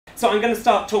So I'm going to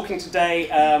start talking today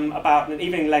about an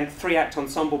evening-length three-act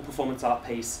ensemble performance art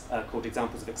piece called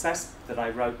Examples of Excess that I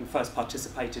wrote and first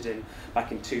participated in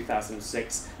back in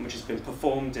 2006, and which has been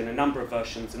performed in a number of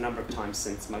versions a number of times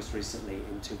since, most recently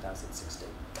in 2016.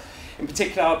 In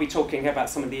particular, I'll be talking about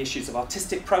some of the issues of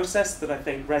artistic process that I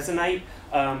think resonate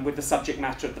with the subject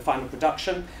matter of the final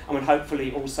production, and will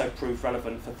hopefully also prove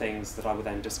relevant for things that I will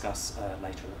then discuss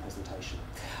later in the presentation.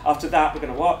 After that, we're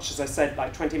going to watch, as I said,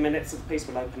 like 20 minutes of the piece.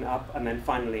 We'll open it up, and then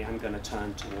finally I'm going to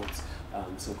turn towards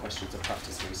some questions of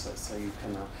practice research. So you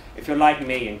can, if you're like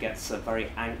me and gets very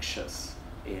anxious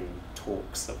in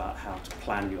talks about how to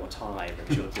plan your time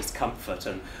and your discomfort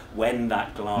and when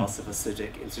that glass of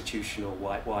acidic institutional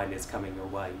white wine is coming your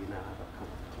way, you now have a kind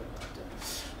of clear idea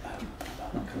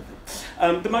about that kind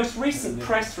of thing. The most recent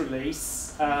press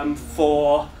release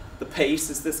for the piece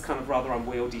is this kind of rather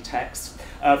unwieldy text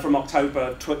from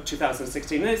October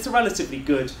 2016, and it's a relatively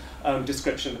good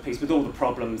description of the piece with all the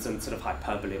problems and sort of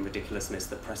hyperbole and ridiculousness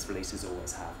that press releases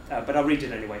always have. But I'll read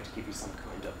it anyway to give you some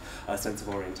kind of sense of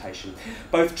orientation.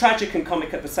 Both tragic and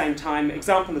comic at the same time,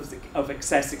 Example of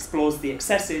Excess explores the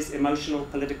excesses, emotional,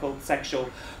 political, sexual,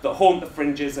 that haunt the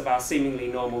fringes of our seemingly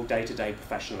normal day-to-day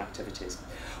professional activities.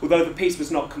 Although the piece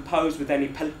was not composed with any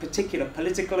particular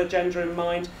political agenda in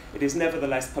mind, it is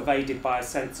nevertheless pervaded by a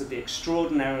sense of the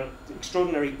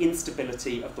extraordinary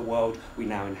instability of the world we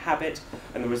now inhabit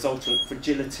and the resultant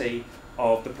fragility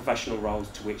of the professional roles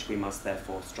to which we must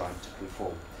therefore strive to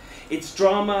conform. Its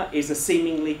drama is a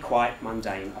seemingly quite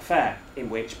mundane affair, in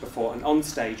which, before an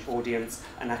onstage audience,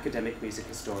 an academic music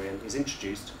historian is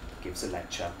introduced, gives a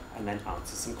lecture, and then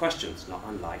answers some questions, not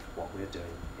unlike what we're doing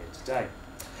here today.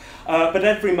 But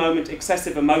every moment,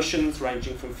 excessive emotions,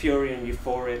 ranging from fury and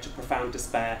euphoria to profound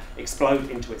despair, explode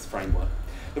into its framework.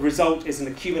 The result is an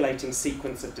accumulating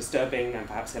sequence of disturbing and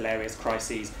perhaps hilarious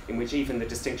crises in which even the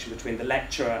distinction between the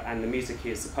lecturer and the music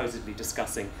he is supposedly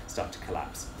discussing start to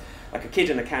collapse. Like a kid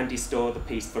in a candy store, the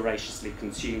piece voraciously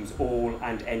consumes all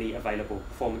and any available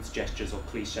performance gestures or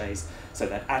cliches, so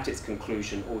that at its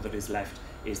conclusion all that is left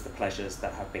is the pleasures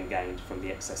that have been gained from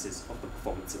the excesses of the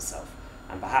performance itself.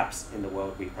 And perhaps in the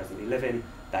world we presently live in,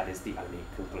 that is the only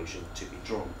conclusion to be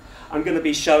drawn. I'm going to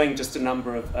be showing just a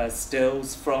number of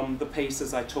stills from the piece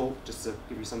as I talk, just to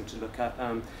give you something to look at.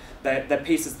 They're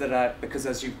pieces that are, because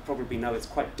as you probably know, it's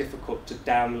quite difficult to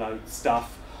download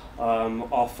stuff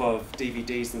off of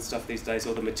DVDs and stuff these days,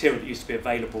 or the material that used to be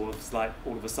available is like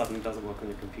all of a sudden doesn't work on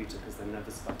your computer because they're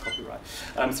never stuck copyright.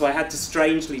 So I had to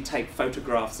strangely take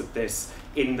photographs of this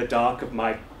in the dark of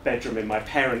my bedroom in my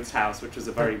parents' house, which was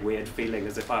a very weird feeling,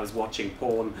 as if I was watching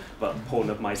porn, but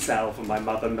porn of myself, and my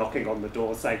mother knocking on the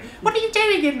door saying, "What are you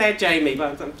doing in there, Jamie?"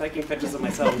 But I'm taking pictures of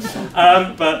myself.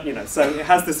 But, you know, so it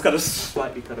has this kind of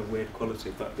slightly kind of weird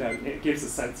quality, but it gives a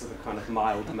sense of the kind of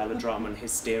mild melodrama and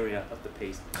hysteria of the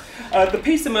piece. The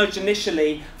piece emerged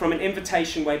initially from an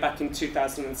invitation way back in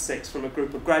 2006 from a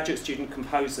group of graduate student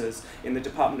composers in the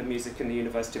Department of Music in the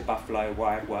University of Buffalo, where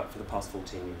I've worked for the past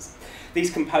 14 years.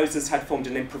 These composers had formed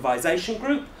an improvisation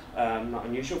group, not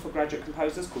unusual for graduate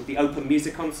composers, called the Open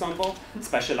Music Ensemble,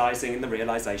 specialising in the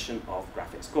realisation of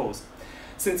graphic scores.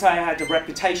 Since I had a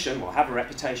reputation, or have a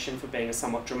reputation, for being a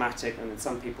somewhat dramatic and in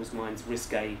some people's minds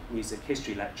risque music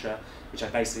history lecturer, which I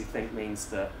basically think means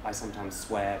that I sometimes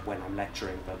swear when I'm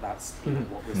lecturing, but that's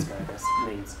what risque, I guess,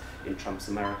 means in Trump's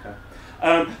America.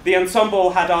 The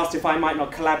ensemble had asked if I might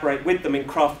not collaborate with them in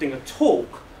crafting a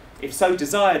talk, if so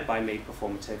desired by me,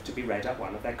 performative, to be read at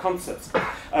one of their concerts.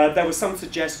 There was some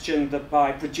suggestion that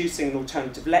by producing an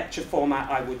alternative lecture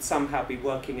format, I would somehow be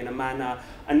working in a manner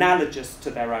analogous to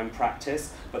their own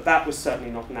practice, but that was certainly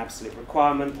not an absolute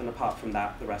requirement, and apart from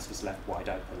that, the rest was left wide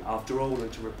open. After all,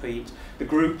 and to repeat, the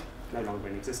group, no longer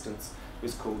in existence,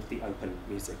 was called the Open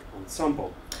Music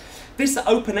Ensemble. This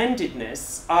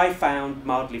open-endedness I found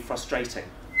mildly frustrating.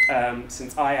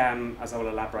 Since I am, as I will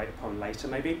elaborate upon later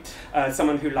maybe,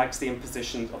 someone who likes the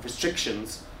imposition of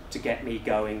restrictions to get me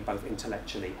going both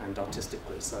intellectually and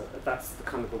artistically. So that's the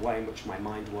kind of the way in which my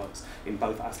mind works in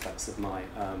both aspects of my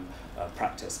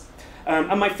practice.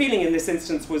 And my feeling in this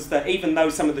instance was that even though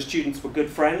some of the students were good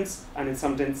friends, and in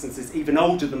some instances even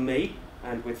older than me,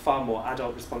 and with far more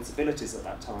adult responsibilities at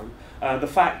that time, the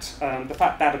fact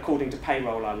that according to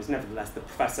payroll I was nevertheless the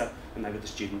professor and they were the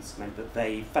students meant that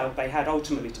they felt they had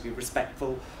ultimately to be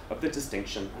respectful of the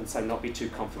distinction and so not be too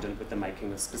confident with the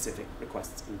making of specific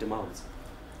requests and demands.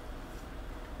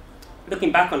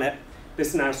 Looking back on it,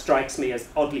 this now strikes me as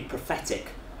oddly prophetic,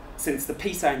 since the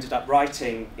piece I ended up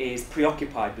writing is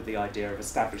preoccupied with the idea of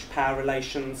established power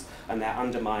relations and their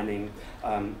undermining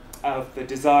of the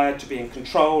desire to be in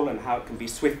control and how it can be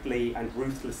swiftly and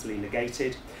ruthlessly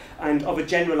negated, and of a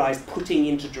generalized putting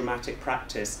into dramatic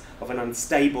practice of an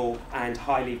unstable and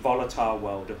highly volatile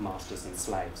world of masters and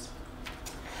slaves.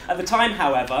 At the time,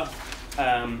 however,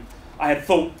 I had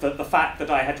thought that the fact that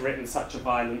I had written such a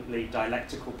violently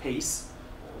dialectical piece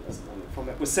from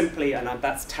it was simply, and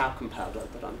that's talcum powder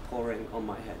that I'm pouring on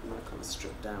my head, and I kind of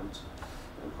stripped down to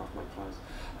half my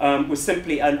clothes, was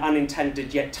simply an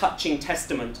unintended yet touching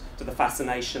testament to the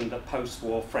fascination that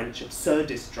post-war French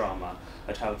absurdist drama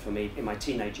had held for me in my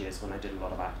teenage years when I did a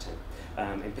lot of acting.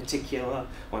 In particular,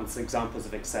 once Examples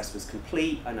of Excess was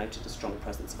complete, I noted a strong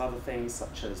presence of other things,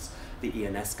 such as the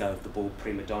Ionesco of the Bald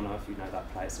Prima Donna, if you know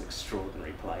that play. It's an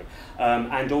extraordinary play.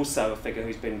 And also a figure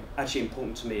who's been actually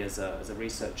important to me as a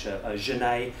researcher,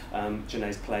 Genet,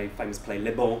 Genet's famous play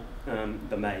Le Bon,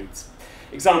 The Maids.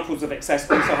 Examples of Excess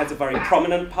also has a very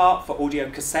prominent part for audio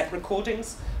cassette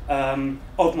recordings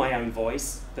of my own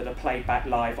voice that are played back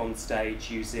live on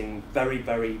stage using very,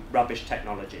 very rubbish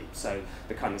technology. So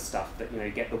the kind of stuff that, you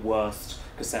get the worst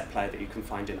cassette player that you can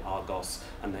find in Argos,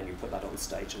 and then you put that on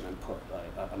stage and then put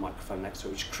a microphone next to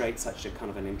it, which creates actually kind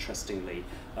of an interestingly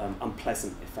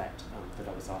unpleasant effect that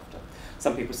I was after.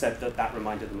 Some people said that that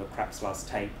reminded them of Krapp's Last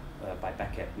Tape by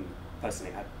Beckett, and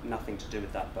personally had nothing to do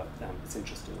with that, but it's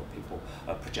interesting what people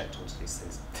project onto these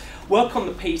things. Work on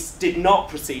the piece did not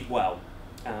proceed well,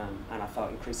 and I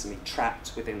felt increasingly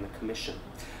trapped within the commission.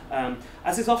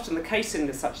 As is often the case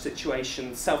in such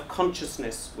situations,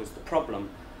 self-consciousness was the problem,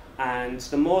 and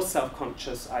the more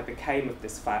self-conscious I became of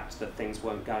this fact that things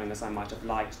weren't going as I might have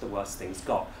liked, the worse things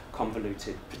got.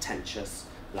 Convoluted, pretentious,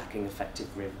 lacking effective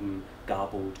rhythm,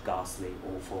 garbled, ghastly,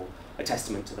 awful, a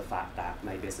testament to the fact that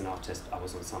maybe as an artist I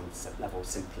was on some level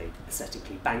simply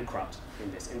aesthetically bankrupt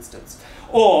in this instance.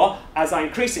 Or, as I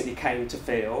increasingly came to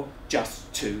feel,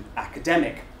 just too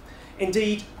academic.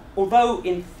 Indeed, although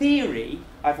in theory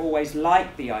I've always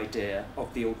liked the idea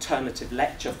of the alternative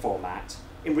lecture format,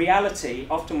 in reality,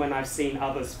 often when I've seen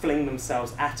others fling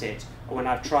themselves at it, or when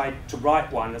I've tried to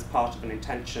write one as part of an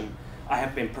intention, I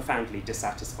have been profoundly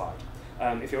dissatisfied.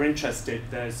 If you're interested,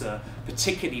 there's a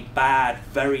particularly bad,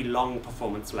 very long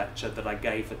performance lecture that I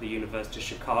gave at the University of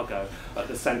Chicago at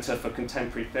the Center for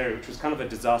Contemporary Theory, which was kind of a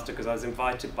disaster because I was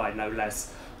invited by no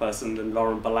less person than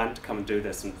Lauren Ballant to come and do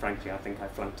this, and frankly I think I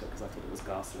flunked it because I thought it was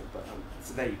ghastly. But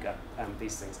so there you go.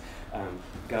 These things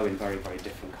go in very, very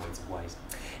different kinds of ways.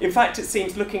 In fact, it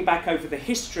seems, looking back over the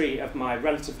history of my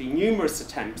relatively numerous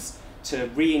attempts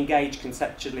to re-engage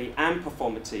conceptually and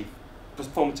performatively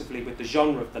with the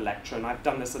genre of the lecture, and I've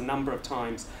done this a number of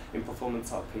times in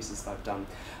performance art pieces that I've done,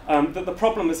 that the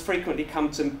problem has frequently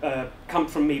come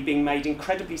from me being made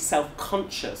incredibly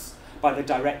self-conscious by the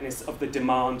directness of the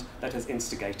demand that has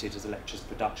instigated as a lecture's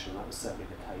production. That was certainly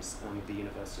the case with the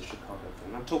University of Chicago thing.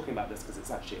 And I'm talking about this because it's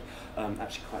actually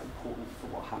quite important for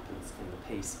what happens in the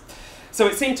piece. So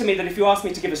it seemed to me that if you ask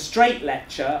me to give a straight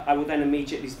lecture, I will then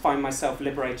immediately find myself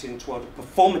liberated toward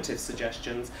performative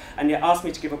suggestions, and yet ask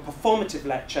me to give a performative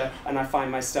lecture, and I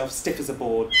find myself stiff as a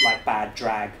board, like bad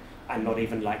drag, and not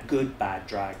even like good bad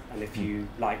drag. And if you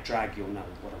like drag, you'll know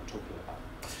what I'm talking about.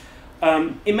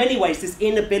 In many ways, this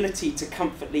inability to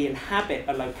comfortably inhabit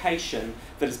a location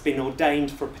that has been ordained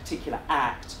for a particular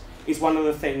act is one of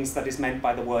the things that is meant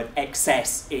by the word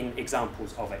excess in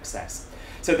Examples of Excess.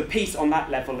 So the piece on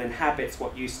that level inhabits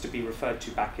what used to be referred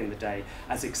to back in the day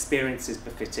as experiences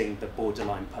befitting the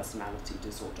borderline personality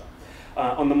disorder.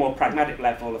 On the more pragmatic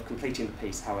level of completing the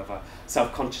piece, however,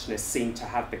 self-consciousness seemed to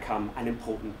have become an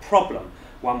important problem,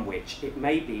 one which it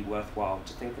may be worthwhile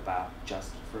to think about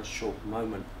just for a short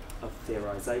moment of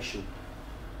theorization.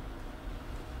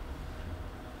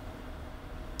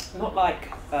 Not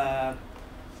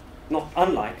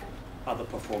unlike other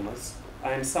performers,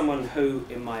 I am someone who,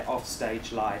 in my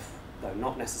off-stage life, though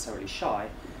not necessarily shy,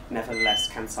 nevertheless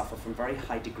can suffer from very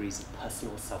high degrees of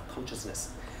personal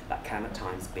self-consciousness that can at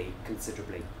times be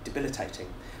considerably debilitating.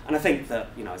 And I think that,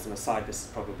 as an aside, this is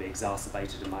probably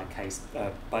exacerbated in my case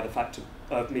by the fact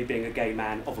of me being a gay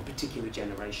man of a particular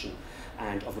generation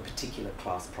and of a particular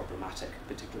class problematic,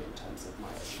 particularly in terms of my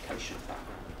educational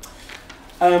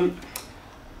background.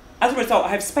 As a result, I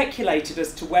have speculated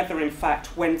as to whether, in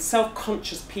fact, when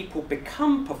self-conscious people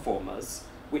become performers,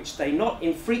 which they not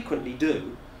infrequently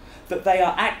do, that they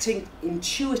are acting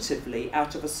intuitively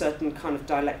out of a certain kind of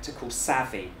dialectical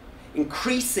savvy,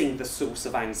 increasing the source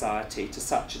of anxiety to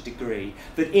such a degree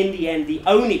that in the end the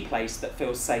only place that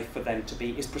feels safe for them to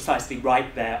be is precisely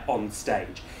right there on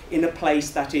stage, in a place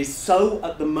that is so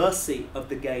at the mercy of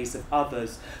the gaze of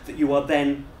others that you are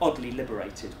then oddly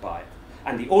liberated by it.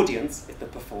 And the audience, if the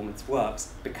performance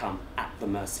works, become at the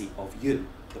mercy of you,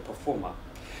 the performer.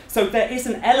 So there is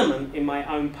an element in my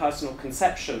own personal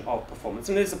conception of performance,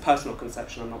 and it is a personal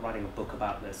conception, I'm not writing a book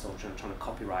about this or trying to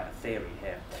copyright a theory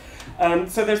here.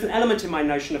 So there's an element in my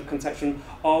notion of conception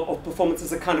of performance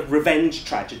as a kind of revenge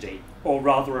tragedy, or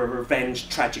rather a revenge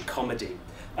tragicomedy.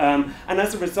 And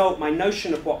as a result, my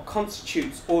notion of what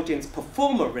constitutes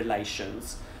audience-performer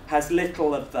relations has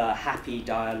little of the happy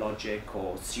dialogic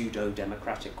or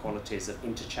pseudo-democratic qualities of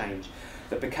interchange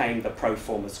that became the pro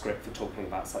forma script for talking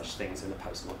about such things in the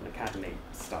postmodern academy,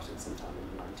 starting sometime in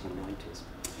the 1990s.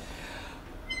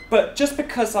 But just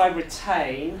because I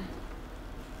retain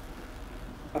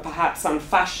a perhaps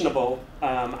unfashionable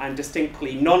and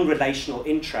distinctly non-relational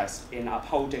interest in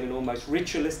upholding an almost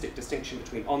ritualistic distinction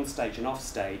between on-stage and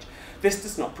off-stage, this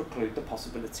does not preclude the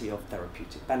possibility of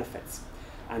therapeutic benefits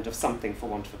and of something, for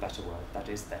want of a better word, that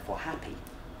is therefore happy.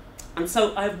 And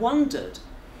so I wondered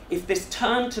if this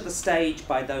turn to the stage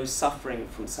by those suffering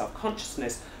from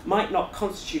self-consciousness might not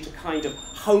constitute a kind of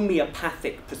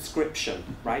homeopathic prescription,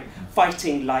 right?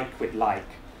 Fighting like with like,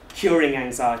 curing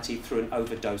anxiety through an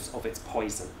overdose of its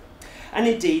poison. And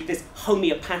indeed, this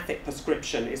homeopathic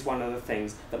prescription is one of the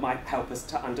things that might help us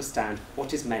to understand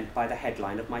what is meant by the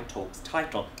headline of my talk's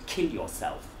title, Kill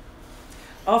Yourself.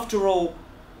 After all,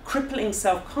 crippling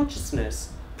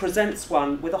self-consciousness presents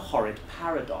one with a horrid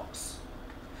paradox.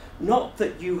 Not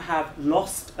that you have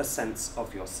lost a sense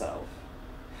of yourself,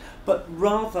 but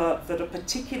rather that a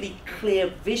particularly clear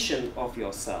vision of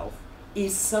yourself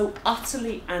is so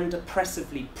utterly and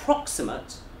oppressively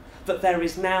proximate that there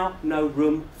is now no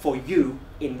room for you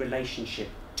in relationship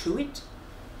to it,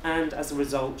 and as a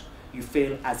result, you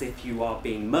feel as if you are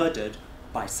being murdered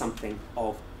by something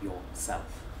of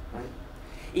yourself. Right?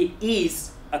 It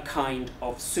is a kind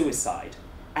of suicide,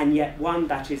 and yet one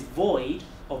that is void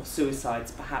of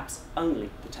suicide's perhaps only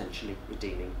potentially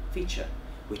redeeming feature,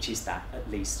 which is that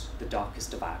at least the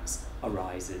darkest of acts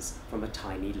arises from a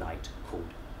tiny light called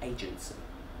agency.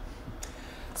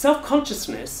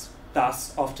 Self-consciousness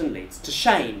thus often leads to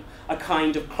shame, a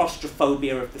kind of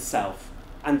claustrophobia of the self,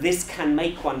 and this can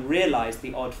make one realize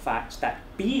the odd fact that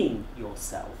being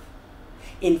yourself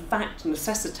in fact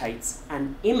necessitates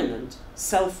an immanent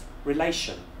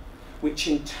self-relation, which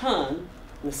in turn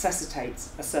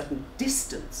necessitates a certain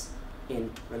distance in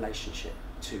relationship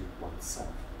to oneself.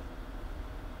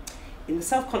 In the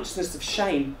self-consciousness of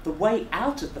shame, the way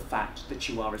out of the fact that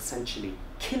you are essentially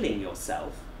killing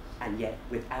yourself, and yet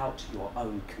without your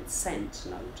own consent,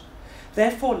 note,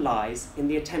 therefore lies in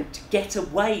the attempt to get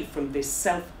away from this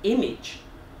self-image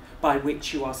by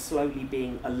which you are slowly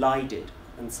being elided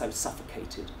and so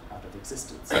suffocated out of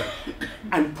existence.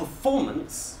 And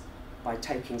performance, by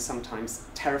taking sometimes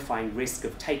terrifying risk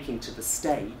of taking to the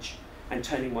stage and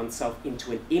turning oneself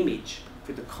into an image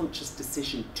through the conscious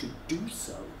decision to do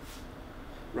so,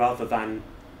 rather than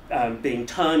being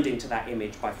turned into that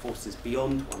image by forces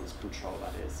beyond one's control,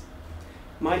 that is,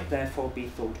 might therefore be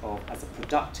thought of as a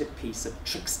productive piece of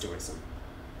tricksterism,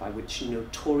 by which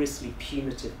notoriously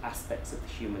punitive aspects of the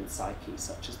human psyche,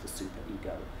 such as the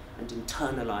superego, and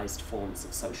internalized forms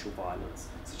of social violence,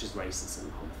 such as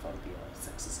racism, homophobia,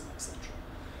 sexism, etc.,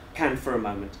 can for a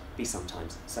moment be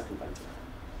sometimes circumvented.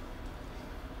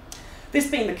 This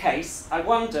being the case, I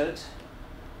wondered,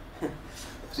 I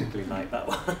particularly like that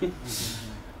one,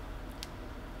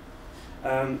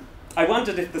 I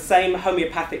wondered if the same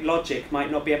homeopathic logic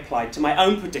might not be applied to my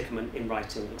own predicament in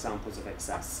writing examples of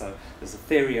excess. So there's a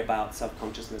theory about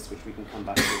self-consciousness, which we can come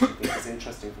back to, which I think is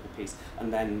interesting for the piece,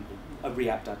 and then a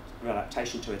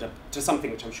readaptation to it, to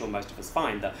something which I'm sure most of us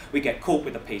find, that we get caught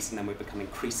with a piece and then we become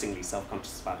increasingly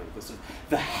self-conscious about it. Sort of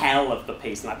the hell of the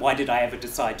piece, and like, why did I ever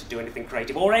decide to do anything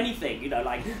creative or anything? You know,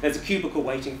 like, there's a cubicle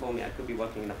waiting for me, I could be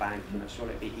working in a bank, you know,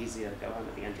 surely it'd be easier to go home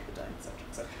at the end of the day, etc.,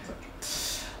 etc.,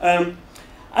 etc.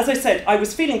 As I said, I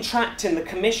was feeling trapped in the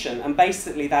commission, and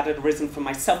basically that had arisen from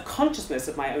my self-consciousness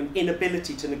of my own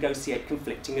inability to negotiate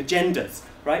conflicting agendas,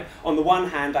 right? On the one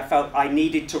hand, I felt I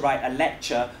needed to write a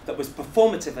lecture that was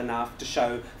performative enough to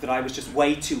show that I was just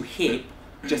way too hip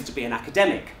just to be an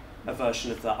academic, a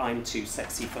version of the I'm too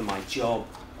sexy for my job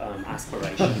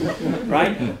aspiration,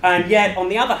 right? And yet, on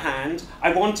the other hand,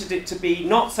 I wanted it to be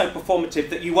not so performative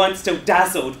that you weren't still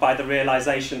dazzled by the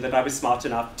realization that I was smart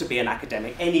enough to be an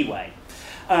academic anyway.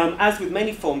 As with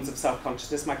many forms of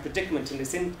self-consciousness, my predicament in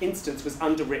this instance was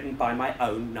underwritten by my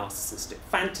own narcissistic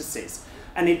fantasies.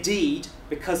 And indeed,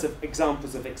 because of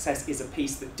examples of excess is a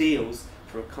piece that deals,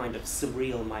 for a kind of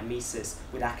surreal mimesis,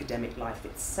 with academic life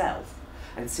itself,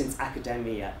 And since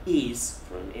academia is,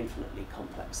 for an infinitely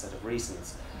complex set of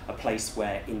reasons, a place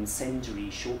where incendiary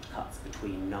shortcuts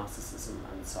between narcissism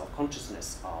and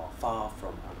self-consciousness are far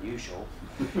from unusual,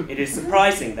 it is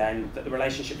surprising then that the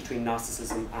relationship between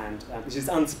narcissism and, which is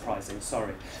unsurprising,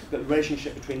 sorry, that the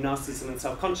relationship between narcissism and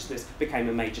self-consciousness became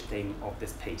a major theme of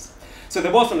this piece. So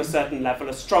there was on a certain level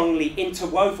a strongly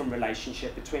interwoven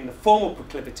relationship between the formal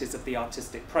proclivities of the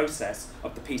artistic process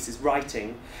of the piece's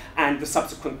writing and the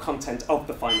subsequent content of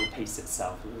the final piece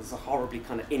itself. And there's a horribly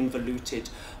kind of involuted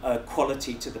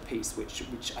quality to the piece, which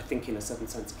I think in a certain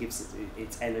sense gives it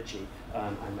its energy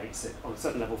and makes it on a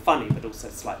certain level funny, but also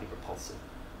slightly repulsive.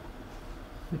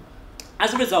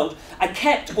 As a result, I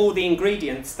kept all the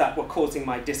ingredients that were causing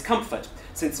my discomfort,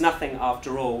 since nothing,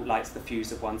 after all, lights the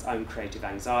fuse of one's own creative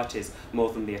anxieties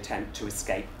more than the attempt to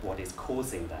escape what is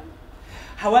causing them.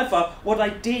 However, what I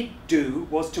did do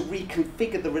was to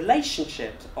reconfigure the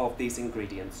relationship of these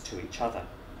ingredients to each other.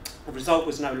 The result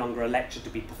was no longer a lecture to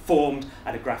be performed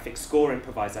at a graphic score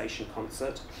improvisation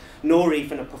concert, nor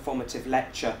even a performative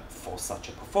lecture for such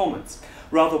a performance.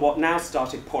 Rather, what now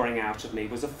started pouring out of me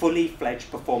was a fully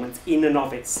fledged performance in and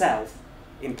of itself,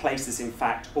 in places, in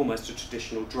fact, almost a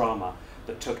traditional drama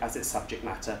that took as its subject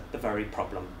matter the very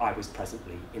problem I was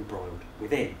presently embroiled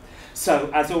within.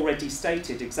 So, as already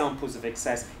stated, Examples of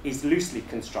Excess is loosely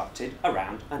constructed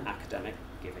around an academic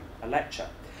giving a lecture.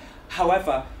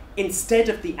 However, instead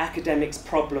of the academic's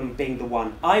problem being the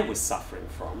one I was suffering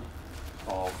from,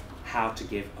 of how to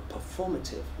give a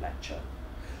performative lecture,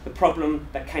 the problem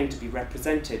that came to be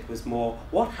represented was more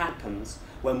what happens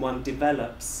when one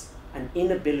develops an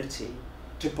inability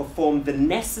to perform the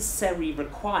necessary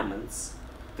requirements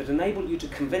that enable you to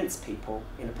convince people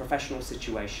in a professional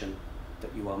situation that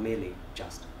you are merely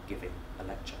just giving a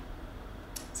lecture.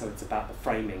 So it's about the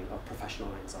framing of professional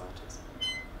anxieties.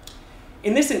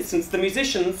 In this instance, the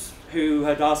musicians who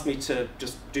had asked me to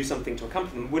just do something to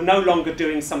accompany them were no longer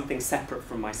doing something separate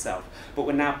from myself, but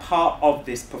were now part of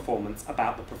this performance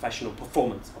about the professional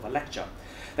performance of a lecture.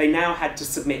 They now had to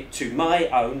submit to my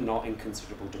own not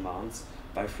inconsiderable demands,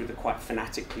 both through the quite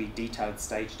fanatically detailed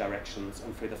stage directions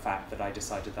and through the fact that I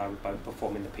decided that I would both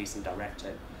perform in the piece and direct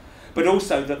it, but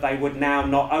also that they would now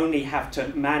not only have to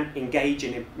engage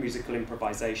in musical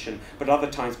improvisation, but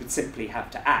other times would simply have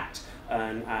to act.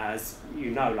 And as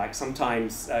you know, like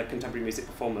sometimes contemporary music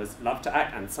performers love to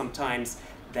act, and sometimes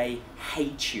they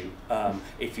hate you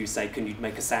if you say, can you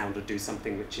make a sound or do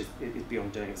something which is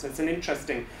beyond doing it. So it's an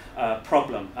interesting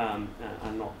problem,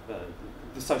 and not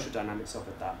the social dynamics of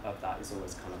that is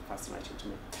always kind of fascinating to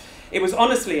me. It was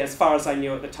honestly, as far as I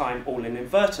knew at the time, all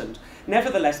inadvertent.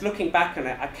 Nevertheless, looking back on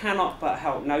it, I cannot but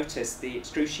help notice the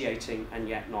excruciating and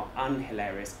yet not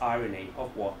unhilarious irony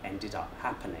of what ended up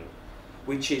happening,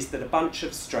 which is that a bunch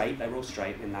of straight, they were all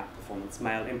straight in that performance,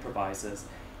 male improvisers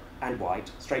and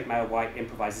white, straight male white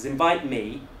improvisers, invite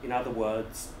me, in other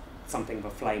words, something of a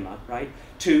flamer, right,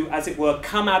 to, as it were,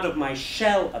 come out of my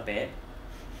shell a bit,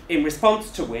 in response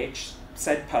to which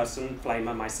said person,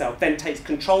 flamer, myself, then takes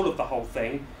control of the whole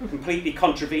thing, completely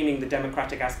contravening the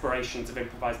democratic aspirations of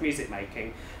improvised music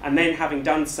making, and then, having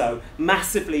done so,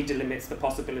 massively delimits the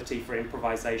possibility for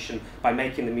improvisation by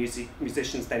making the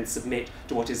musicians then submit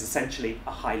to what is essentially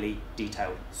a highly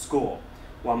detailed score,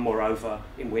 one, moreover,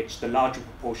 in which the larger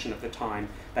proportion of the time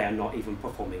they are not even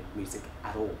performing music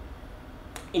at all.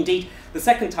 Indeed, the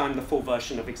second time the full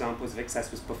version of Examples of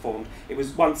Excess was performed, it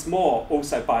was once more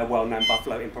also by a well-known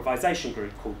Buffalo improvisation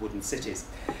group called Wooden Cities.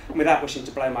 And without wishing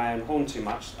to blow my own horn too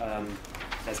much,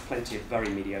 there's plenty of very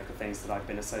mediocre things that I've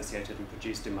been associated and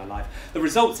produced in my life. The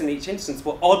results in each instance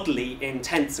were oddly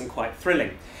intense and quite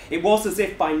thrilling. It was as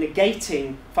if by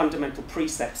negating fundamental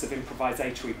precepts of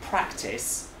improvisatory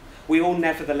practice, we all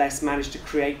nevertheless managed to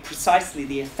create precisely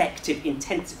the effective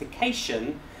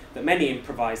intensification that many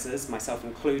improvisers, myself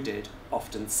included,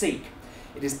 often seek.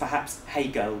 It is perhaps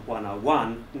Hegel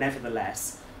 101,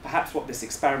 nevertheless, perhaps what this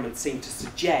experiment seemed to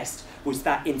suggest was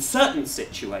that in certain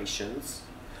situations,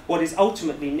 what is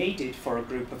ultimately needed for a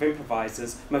group of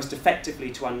improvisers most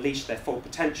effectively to unleash their full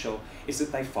potential is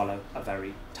that they follow a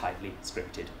very tightly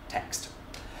scripted text.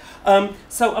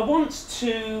 So I want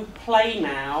to play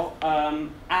now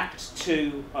Act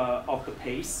 2 of the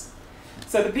piece.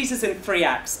 So the piece is in 3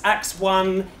 acts. Act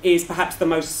 1 is perhaps the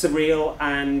most surreal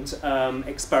and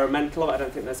experimental. I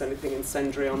don't think there's anything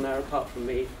incendiary on there apart from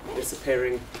me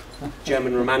disappearing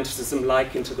German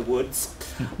romanticism-like into the woods.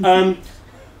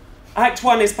 Act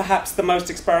 1 is perhaps the most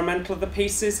experimental of the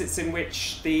pieces. It's in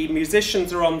which the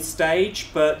musicians are on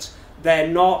stage, but they're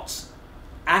not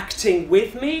acting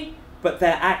with me, but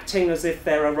they're acting as if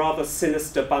they're a rather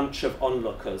sinister bunch of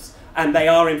onlookers. and they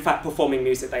are in fact performing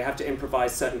music. They have to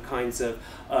improvise certain kinds of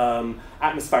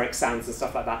atmospheric sounds and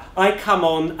stuff like that. I come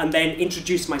on and then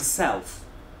introduce myself,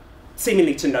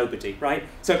 seemingly to nobody, right?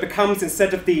 So it becomes,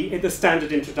 instead of the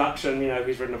standard introduction, you know,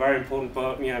 he's written a very important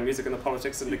book, you know, Music and the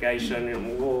Politics of Negation, you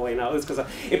know,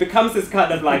 it becomes this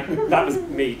kind of like, that was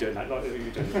me doing that, not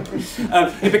you doing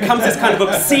that. It becomes this kind of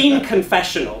obscene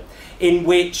confessional in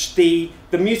which the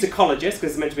musicologist, because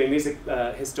it's meant to be a music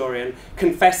historian,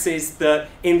 confesses that,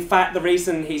 in fact, the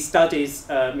reason he studies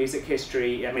music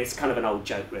history, I mean, it's kind of an old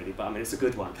joke, really, but I mean, it's a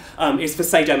good one, is for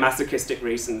sadomasochistic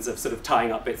reasons of sort of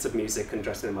tying up bits of music and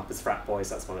dressing them up as frat boys.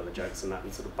 That's one of the jokes, and that,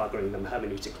 and sort of buggering them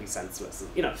hermeneutically senseless.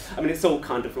 And, you know, I mean, it's all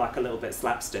kind of like a little bit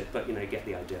slapstick, but, you know, you get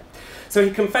the idea. So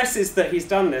he confesses that he's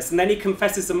done this, and then he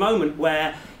confesses a moment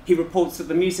where he reports that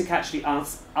the music actually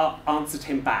answered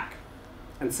him back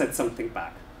and said something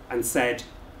back, and said,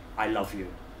 "I love you."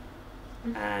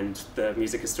 And the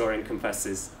music historian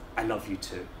confesses, "I love you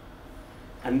too."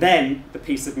 And then the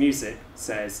piece of music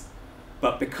says,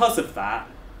 "But because of that,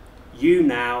 you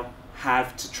now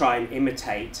have to try and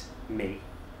imitate me."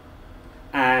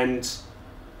 And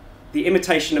the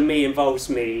imitation of me involves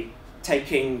me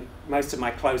taking most of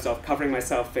my clothes off, covering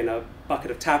myself in a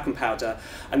bucket of talcum powder,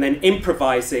 and then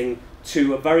improvising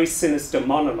to a very sinister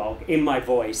monologue in my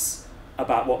voice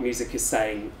about what music is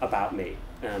saying about me.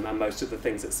 And most of the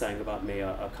things it's saying about me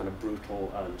are kind of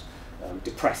brutal and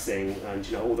depressing, and,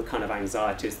 you know, all the kind of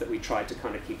anxieties that we try to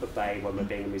kind of keep at bay when we're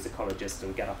being a musicologist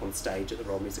and get up on stage at the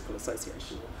Royal Musical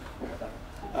Association or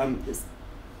whatever.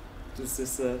 Does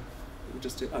this we'll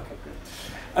just do, okay,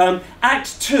 great.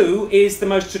 Act 2 is the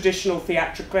most traditional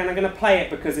theatrical, and I'm going to play it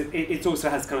because it also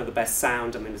has kind of the best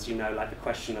sound. I mean, as you know, like the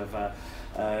question of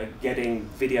getting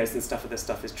videos and stuff of this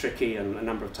stuff is tricky, and a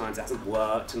number of times it hasn't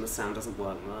worked and the sound doesn't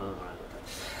work. Oh,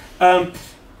 right, okay.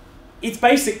 It's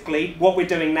basically what we're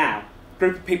doing now. A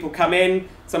group of people come in,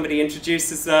 somebody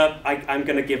introduces I'm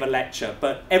going to give a lecture,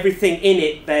 but everything in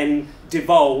it then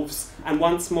devolves, and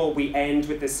once more we end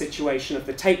with this situation of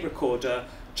the tape recorder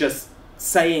just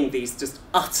saying these just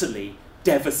utterly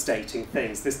devastating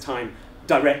things, this time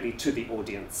directly to the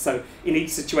audience. So in each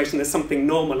situation there's something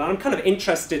normal, and I'm kind of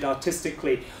interested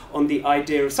artistically on the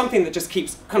idea of something that just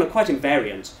keeps kind of quite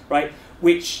invariant, right?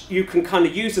 Which you can kind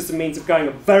of use as a means of going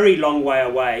a very long way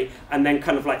away and then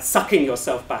kind of like sucking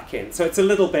yourself back in. So it's a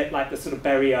little bit like the sort of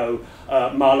Berio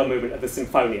Mahler movement of the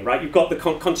Sinfonia, right? You've got the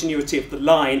continuity of the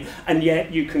line, and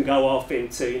yet you can go off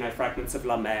into, you know, fragments of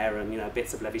La Mer and, you know,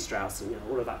 bits of Levi-Strauss and, you know,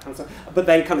 all of that kind of stuff, but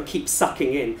then kind of keep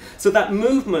sucking in. So that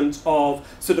movement of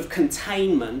sort of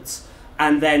containment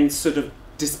and then sort of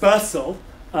dispersal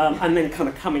and then kind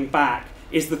of coming back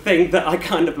is the thing that I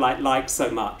kind of like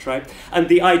so much, right? And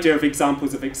the idea of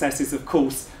examples of excess is, of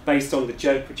course, based on the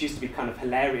joke, which used to be kind of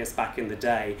hilarious back in the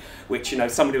day, which, you know,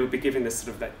 somebody would be giving this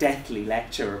sort of like deathly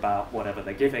lecture about whatever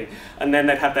they're giving, and then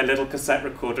they'd have their little cassette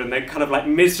recorder, and they'd kind of like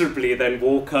miserably then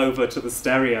walk over to the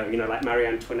stereo, you know, like Marie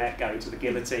Antoinette going to the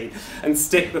guillotine, and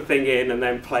stick the thing in and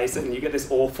then place it, and you get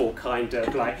this awful kind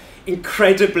of like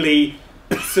incredibly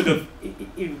sort of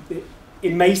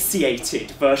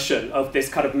emaciated version of this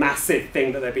kind of massive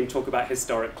thing that they've been talking about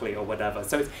historically or whatever.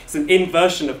 So it's an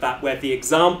inversion of that, where the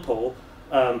example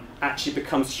actually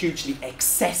becomes hugely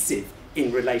excessive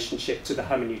in relationship to the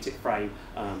hermeneutic frame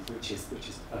which is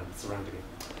surrounding it.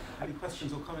 Any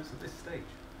questions or comments at this stage?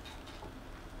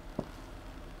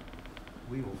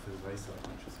 We all feel very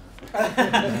self-conscious.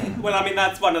 Well, I mean,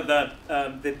 that's one of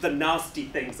the nasty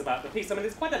things about the piece. I mean,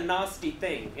 it's quite a nasty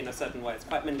thing in a certain way. It's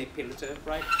quite manipulative,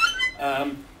 right?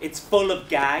 It's full of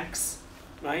gags,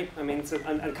 right? I mean,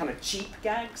 and kind of cheap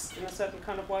gags in a certain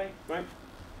kind of way, right?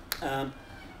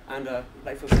 And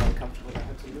they feel so uncomfortable they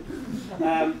have to move.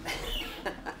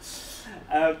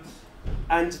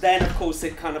 And then, of course,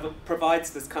 it kind of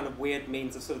provides this kind of weird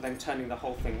means of sort of then turning the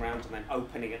whole thing round and then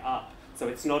opening it up. So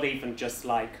it's not even just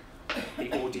like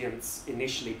the audience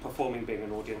initially performing being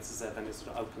an audience, then it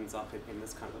sort of opens up in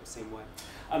this kind of obscene way.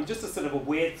 Just a sort of a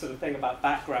weird sort of thing about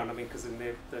background, I mean, because in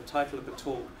the title of the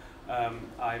talk,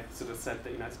 I sort of said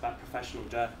that, you know, it's about professional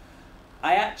death.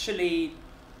 I actually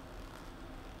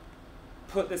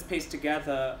put this piece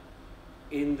together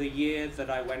in the year that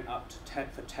I went up to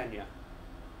for tenure.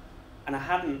 And I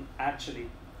hadn't actually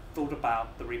thought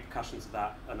about the repercussions of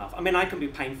that enough. I mean, I can be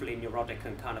painfully neurotic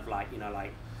and kind of like, you know,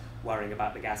 like worrying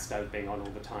about the gas stove being on all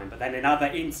the time. But then in other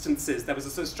instances, there was a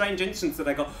sort of strange instance that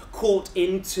I got caught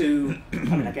into, I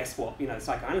mean, I guess what,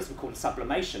 psychoanalysts would call it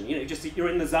sublimation. You're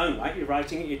in the zone, right? You're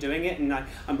writing it, you're doing it, and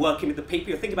I'm working with the people.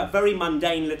 You're thinking about very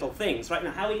mundane little things, right?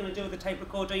 Now, how are you going to do with the tape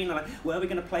recorder? Where are we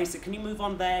going to place it? Can you move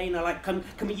on there? Can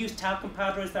we use talcum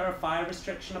powder? Is there a fire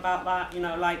restriction about that?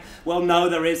 Well, no,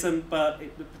 there isn't, but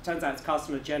it turns out it's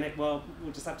carcinogenic. Well,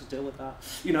 we'll just have to deal with that.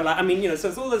 So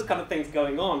there's all those kind of things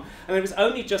going on. And it was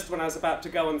only just when I was about to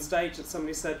go on stage that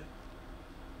somebody said,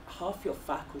 half your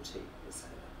faculty is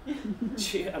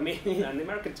here. And the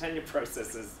American tenure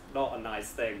process is not a nice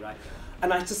thing, right?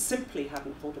 And I just simply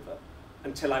hadn't thought of it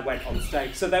until I went on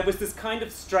stage. So there was this kind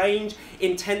of strange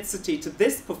intensity to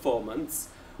this performance,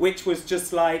 which was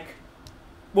just like,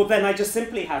 well, then I just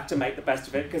simply have to make the best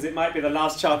of it, because it might be the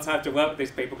last chance I have to work with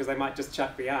these people, because they might just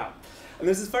chuck me out. And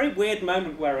there's this very weird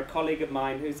moment where a colleague of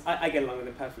mine, who's, I get along with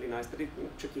him perfectly nice, but he's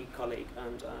a tricky colleague,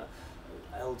 and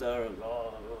elder, and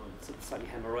sort of slightly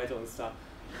hemorrhoidal and stuff,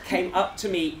 came up to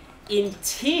me in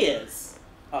tears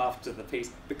after the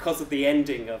piece because of the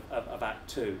ending of Act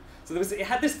 2. So it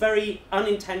had this very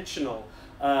unintentional,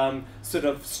 sort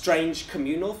of strange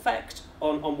communal effect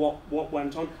on what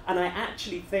went on. And I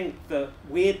actually think that,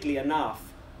 weirdly enough,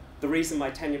 the reason my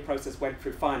tenure process went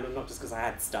through fine, and not just because I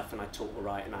had stuff and I taught all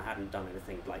right and I hadn't done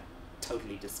anything like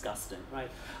totally disgusting, right,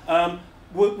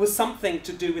 was something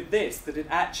to do with this, that it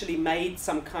actually made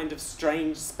some kind of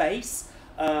strange space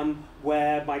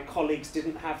where my colleagues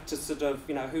didn't have to sort of,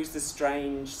 who's this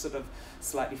strange sort of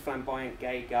slightly flamboyant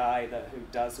gay guy who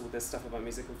does all this stuff about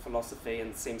musical philosophy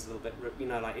and seems a little bit,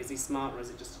 is he smart or is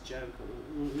it just a joke, or,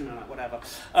 whatever.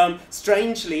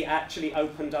 Strangely actually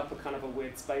opened up a kind of a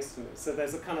weird space for me. So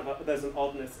there's there's an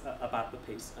oddness about the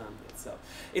piece itself.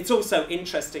 It's also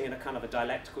interesting in a kind of a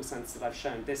dialectical sense that I've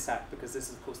shown this act, because this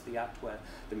is of course the act where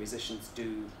the musicians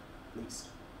do least.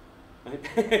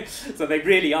 Right? So they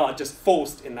really are just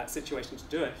forced in that situation to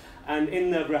do it. And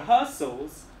in the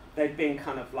rehearsals, they'd been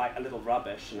kind of like a little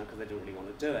rubbish, because they didn't really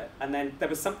want to do it. And then there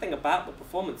was something about the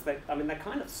performance. They're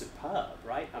kind of superb,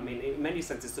 right? In many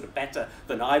senses, sort of better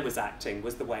than I was acting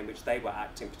was the way in which they were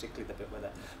acting, particularly the bit where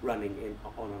they're running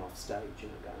on and off stage, going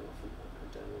off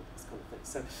and doing all this kind of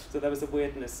thing. So there was a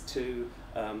weirdness to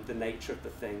the nature of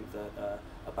the thing that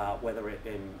about whether it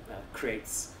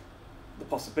creates the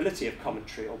possibility of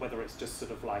commentary, or whether it's just sort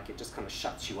of like it just kind of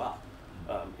shuts you up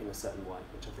in a certain way,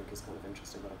 which I think is kind of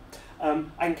interesting.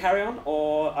 I can carry on,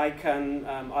 or I can.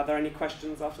 Are there any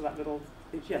questions after that little?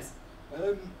 Yes.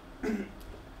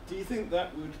 Do you think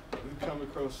that would come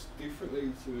across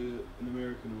differently to an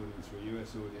American audience or a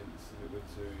US audience than it would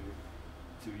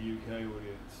to a UK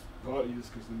audience? Partly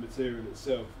just because of the material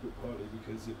itself, but partly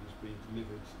because it was being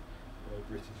delivered by a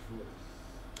British voice.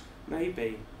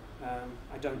 Maybe.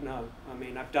 I don't know.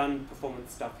 I've done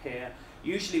performance stuff here.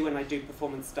 Usually when I do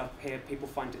performance stuff here, people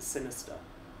find it sinister.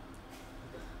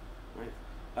 Right?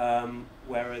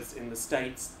 Whereas in the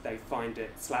States, they find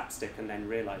it slapstick and then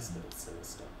realise that it's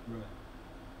sinister. Right.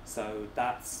 So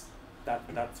that's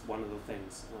one of the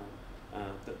things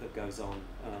that goes on.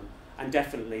 And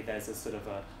definitely there's a sort of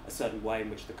a certain way in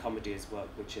which the comedy is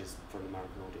worked, which is for an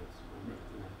American audience.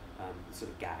 Sort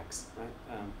of gags,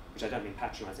 right? Which I don't mean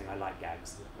patronising. I like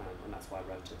gags, and that's why I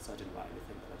wrote it. So I didn't write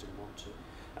anything that I didn't want to.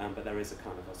 But there is a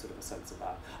kind of a sort of a sense of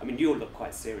that. You all look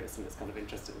quite serious, and it's kind of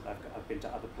interesting. I've been to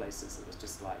other places, and it's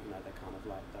just like they're kind of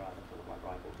like they're either kind of like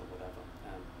rivals or whatever.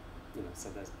 So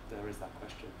there is that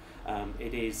question.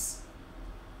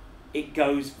 It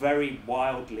goes very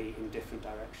wildly in different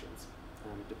directions,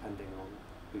 depending on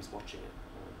who's watching it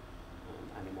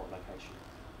and in what location.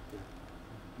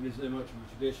 Is there much of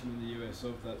a tradition in the US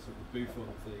of that sort of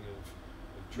Buffon thing of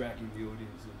dragging the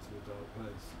audience into a dark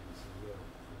place as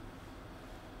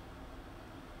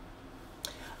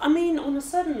well? On a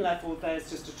certain level, there's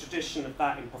just a tradition of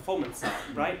that in performance art,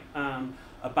 right?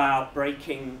 About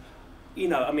breaking,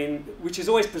 which is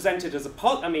always presented as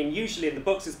usually in the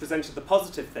books it's presented the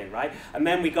positive thing, right? And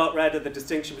then we got rid of the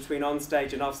distinction between on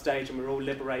stage and off stage, and we're all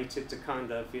liberated to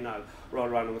kind of, roll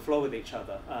around on the floor with each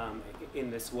other in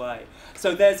this way.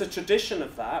 So there's a tradition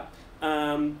of that.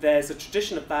 There's a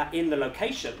tradition of that in the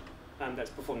location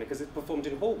that's performed, because it's performed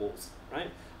in hall walls, right?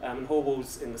 And hall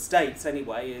walls in the States,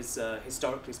 anyway, is,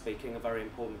 historically speaking, a very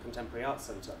important contemporary art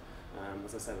centre.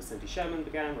 As I said, with Cindy Sherman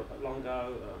began, Robert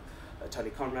Longo, Tony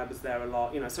Conrad was there a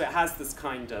lot, so it has this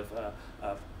kind of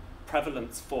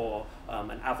prevalence for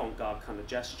an avant-garde kind of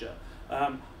gesture.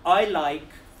 I like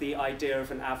the idea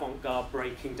of an avant-garde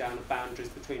breaking down the boundaries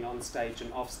between on-stage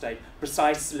and off-stage,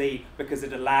 precisely because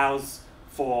it allows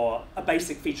for a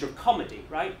basic feature of comedy,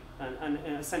 right? And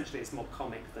essentially it's more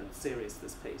comic than serious,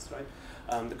 this piece, right?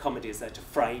 The comedy is there to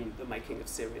frame the making of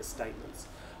serious statements.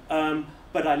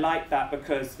 But I like that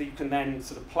because you can then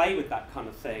sort of play with that kind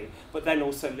of thing, but then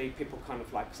also leave people kind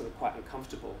of like sort of quite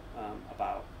uncomfortable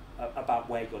about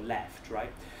where you're left,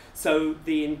 right? So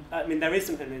I mean, there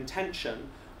isn't an intention,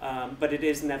 but it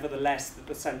is nevertheless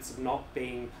the sense of not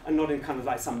being, and not in kind of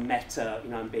like some meta, you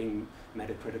know, I'm being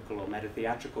metacritical or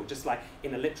meta-theatrical, just like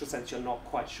in a literal sense, you're not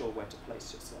quite sure where to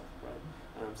place yourself,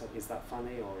 right? So is that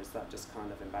funny, or is that just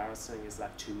kind of embarrassing? Is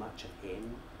that too much of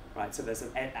him, right? So there's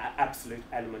an absolute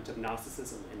element of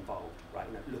narcissism involved, right?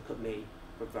 You know, look at me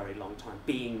for a very long time,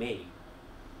 being me,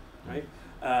 right?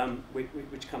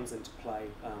 Which comes into play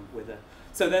with it.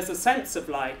 So there's a sense of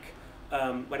like,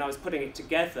 when I was putting it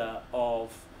together,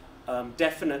 of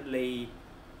definitely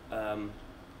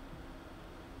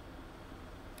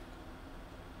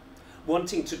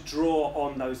wanting to draw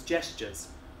on those gestures,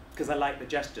 because I like the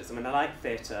gestures. I mean, I like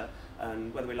theatre,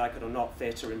 and whether we like it or not,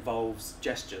 theatre involves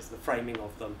gestures, the framing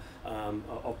of them,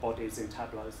 of bodies in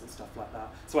tableaus and stuff like that.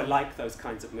 So I like those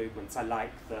kinds of movements. I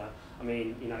like I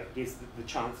mean, you know, it gives the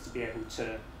chance to be able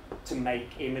to make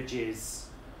images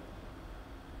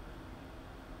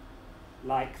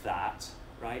like that,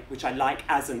 right? Which I like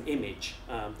as an image,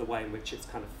 the way in which it's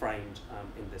kind of framed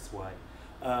in this way.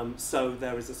 So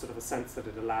there is a sort of a sense that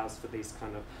it allows for these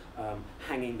kind of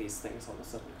hanging these things on a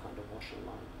certain kind of washing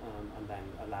line, and then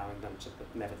allowing them to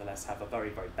nevertheless have a very,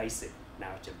 very basic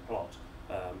narrative plot,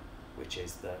 which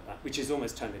is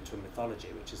almost turned into a mythology,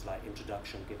 which is like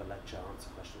introduction, give a lecture, answer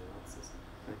question and answers,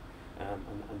 right?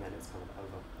 And then it's kind of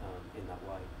over in that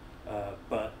way.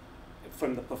 But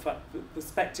from the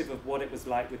perspective of what it was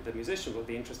like with the musician, well,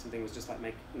 the interesting thing was just like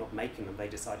not making them. They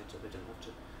decided they didn't have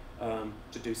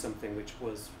to do something which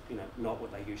was, you know, not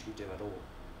what they usually do at all.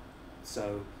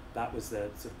 So that was the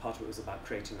sort of part of it, was about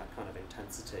creating that kind of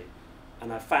intensity.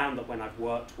 And I found that when I've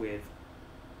worked with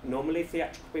normally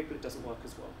theatrical people, it doesn't work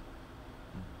as well.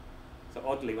 So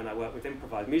oddly, when I work with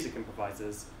music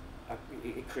improvisers,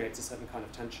 it creates a certain kind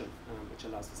of tension, which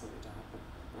allows for something to happen,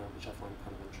 which I find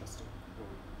kind of interesting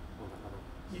on that level.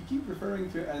 You keep referring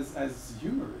to it as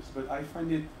humorous, but I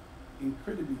find it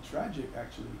incredibly tragic,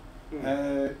 actually.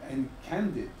 And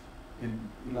candid, and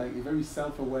like very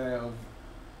self-aware of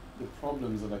the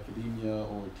problems of academia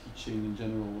or teaching in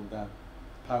general. That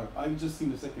power. I've just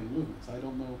seen the second movement, so I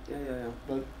don't know. Yeah.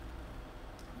 But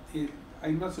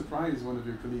I'm not surprised one of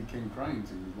your colleagues came crying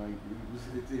to you. Like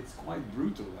it's quite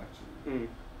brutal, actually.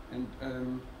 And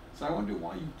so I wonder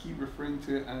why you keep referring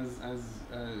to it as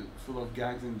full of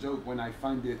gags and jokes, when I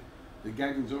find it the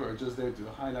gags and jokes are just there to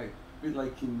highlight, a bit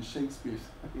like in Shakespeare's.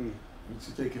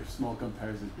 To take a small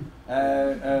comparison,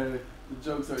 the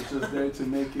jokes are just there to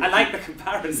make it. I like the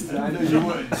comparison. I know you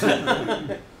would.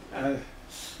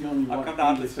 I've got the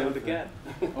Atlas field again.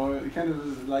 Or kind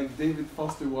of like David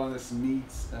Foster Wallace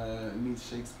meets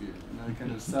Shakespeare. You know,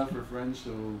 kind of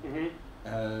self-referential.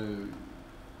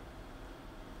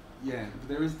 Yeah, but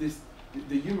there is this.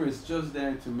 The humor is just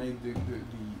there to make the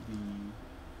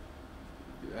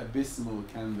abysmal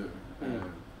candor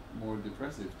more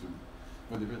depressive to me.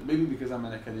 Maybe because I'm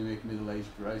an academic middle-aged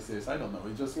crisis, I don't know.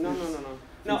 It just No,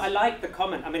 I like the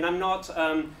comment. I mean, I'm not.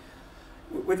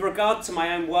 With regard to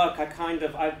my own work,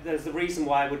 there's a reason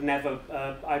why I would never.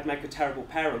 I'd make a terrible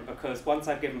parent, because once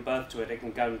I've given birth to it, it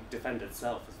can go and defend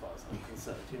itself, as far as I'm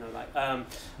concerned. You know, like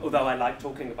although I like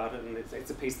talking about it, and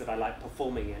it's a piece that I like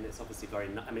performing in. It's obviously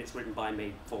it's written by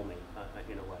me for me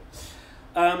in a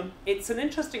way. It's an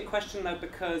interesting question though,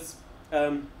 because.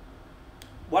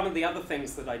 One of the other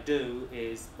things that I do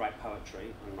is write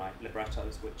poetry and write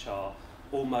librettos, which are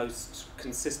almost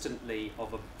consistently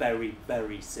of a very,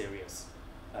 very serious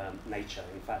nature.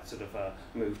 In fact, sort of a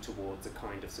move towards a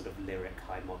kind of sort of lyric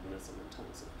high modernism in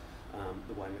terms of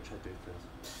the way in which I do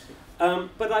things.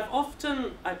 But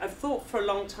I've thought for a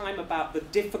long time about the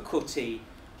difficulty.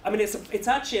 I mean, it's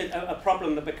actually a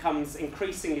problem that becomes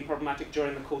increasingly problematic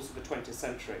during the course of the 20th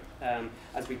century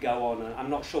as we go on. And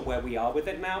I'm not sure where we are with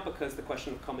it now, because the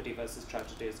question of comedy versus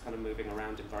tragedy is kind of moving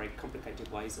around in very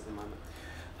complicated ways at the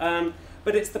moment.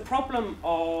 But it's the problem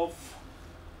of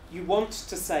you want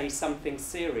to say something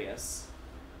serious,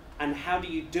 and how do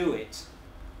you do it?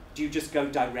 Do you just go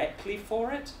directly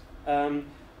for it? In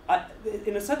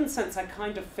a certain sense, I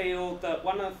kind of feel that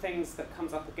one of the things that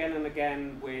comes up again and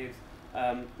again with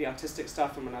the artistic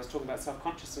stuff, and when I was talking about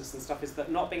self-consciousness and stuff, is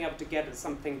that not being able to get at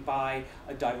something by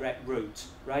a direct route,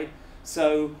 right?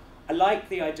 So I like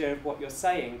the idea of what you're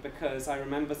saying, because I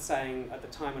remember saying at the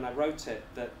time when I wrote it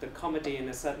that the comedy, in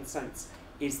a certain sense,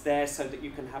 is there so that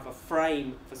you can have a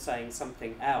frame for saying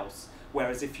something else,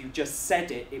 whereas if you just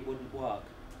said it, it wouldn't work.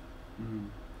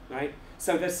 Right?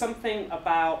 So there's something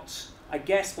about, I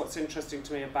guess what's interesting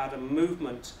to me about a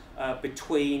movement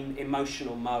between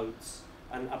emotional modes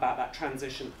and about that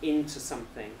transition into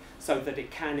something so that it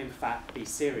can in fact be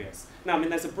serious. Now, I mean,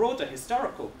 there's a broader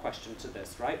historical question to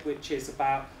this, right, which is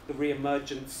about the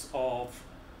re-emergence of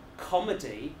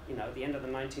comedy, you know, at the end of the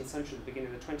 19th century, the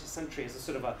beginning of the 20th century, as a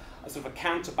sort of a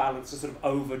counterbalance to sort of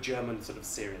over-German sort of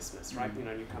seriousness, right? You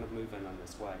know, you kind of move in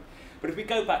this way. But if we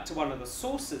go back to one of the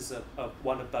sources of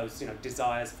one of those, you know,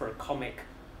 desires for a comic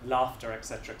laughter,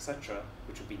 etc.,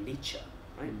 which would be Nietzsche,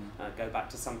 right? Go back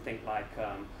to something like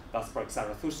Thus Broke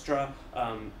Zarathustra,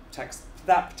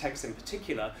 that text in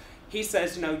particular. He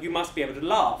says, you know, you must be able to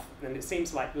laugh, and it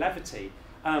seems like levity.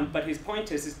 But his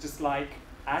point is just like,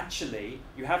 actually,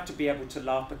 you have to be able to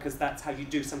laugh because that's how you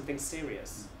do something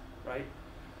serious, right?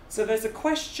 So there's a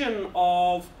question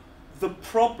of the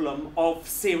problem of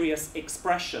serious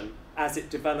expression as it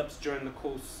develops during the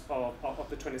course of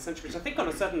the 20th century, which I think on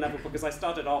a certain level, because I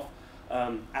started off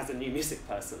as a new music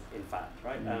person, in fact,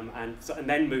 right? And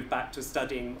then moved back to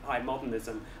studying high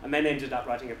modernism, and then ended up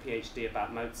writing a PhD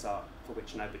about Mozart, for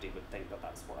which nobody would think that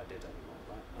that's what I did anymore,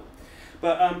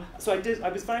 right? So I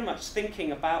was very much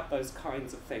thinking about those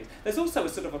kinds of things. There's also a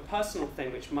sort of a personal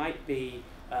thing which might be,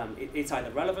 it's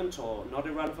either relevant or not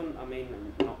irrelevant, I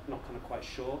mean, I'm not kind of quite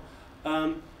sure,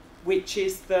 which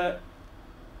is that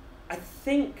I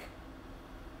think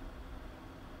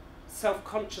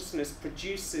self-consciousness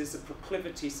produces a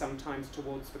proclivity sometimes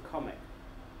towards the comic,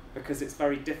 because it's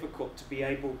very difficult to be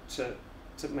able to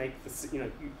make this, you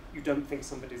know, you don't think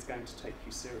somebody's going to take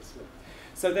you seriously.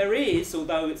 So there is,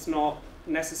 although it's not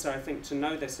necessary, I think, to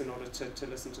know this in order to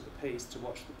listen to the piece, to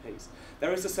watch the piece,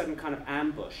 there is a certain kind of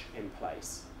ambush in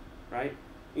place, right?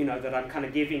 You know, that I'm kind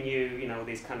of giving you, you know,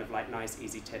 these kind of like nice,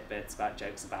 easy tidbits about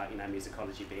jokes about, you know,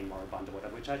 musicology being moribund or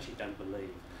whatever, which I actually don't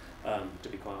believe, to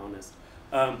be quite honest.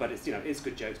 But it's, you know, it's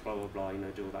good jokes, blah, blah, blah, you know,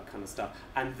 do all that kind of stuff.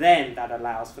 And then that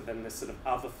allows for then this sort of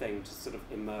other thing to sort of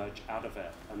emerge out of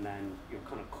it, and then you're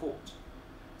kind of caught.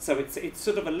 So it's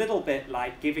sort of a little bit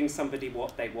like giving somebody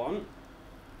what they want.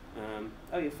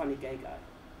 Oh, you're a funny gay guy,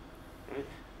 right?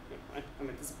 I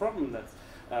mean, there's a problem that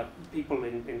people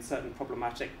in certain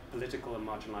problematic political and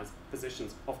marginalised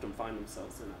positions often find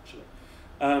themselves in,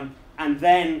 actually. And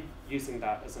then using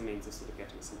that as a means of sort of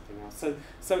getting something else.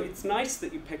 So it's nice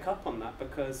that you pick up on that,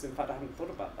 because in fact I haven't thought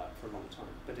about that for a long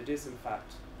time, but it is in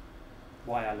fact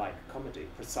why I like comedy,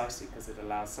 precisely because it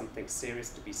allows something serious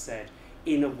to be said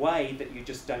in a way that you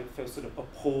just don't feel sort of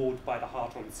appalled by the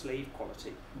heart on the sleeve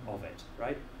quality of it,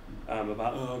 right?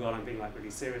 About, oh God, I'm being like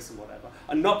really serious and whatever.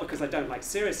 And not because I don't like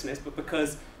seriousness, but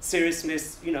because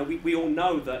seriousness, you know, we all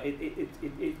know that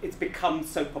it's become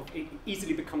so, it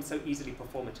easily becomes so easily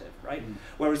performative, right?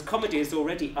 Whereas comedy is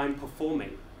already, I'm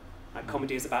performing.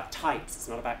 Comedy is about types, it's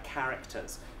not about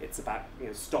characters. It's about, you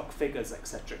know, stock figures,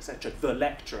 etc., etc. The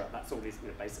lecturer, that's all is, you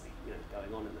know, basically, you know,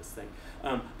 going on in this thing.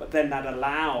 But then that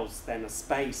allows then a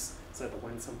space so that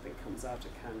when something comes out,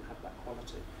 it can have that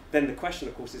quality. Then the question,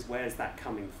 of course, is where's that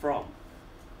coming from?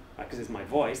 Because it's my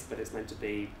voice, but it's meant to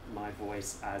be my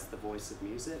voice as the voice of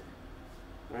music,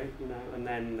 right? You know, and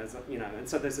then there's, you know, and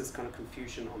so there's this kind of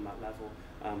confusion on that level,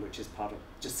 which is part of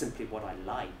just simply what I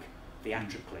like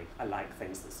theatrically. I like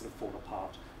things that sort of fall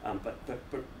apart, but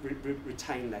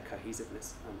retain their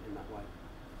cohesiveness in that way.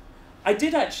 I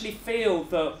did actually feel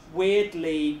that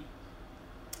weirdly,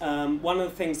 one of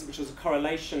the things which was a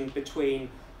correlation between,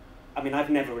 I mean, I've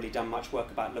never really done much work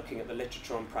about looking at the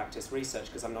literature on practice research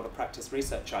because I'm not a practice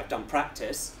researcher. I've done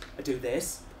practice, I do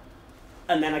this,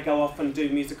 and then I go off and do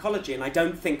musicology, and I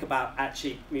don't think about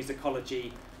actually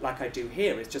musicology like I do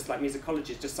here. It's just like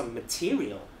musicology is just some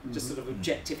material, just sort of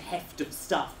objective heft of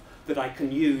stuff that I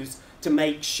can use to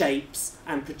make shapes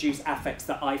and produce affects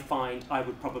that I find I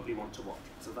would probably want to watch.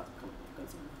 So that's kind of what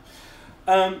goes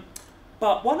on.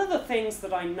 But one of the things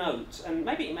that I note, and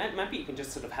maybe you can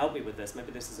just sort of help me with this,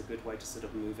 maybe this is a good way to sort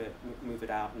of move it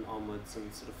out and onwards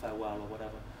and sort of farewell or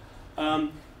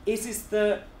whatever, is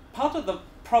the part of the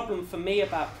problem for me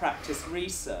about practice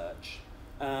research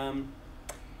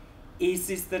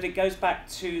is that it goes back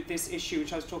to this issue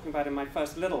which I was talking about in my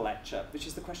first little lecture, which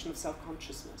is the question of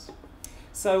self-consciousness.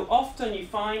 So often you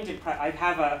find in practice,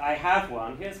 I have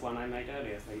one, here's one I made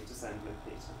earlier, so I used to send Blue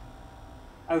Peter.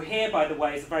 Oh, here, by the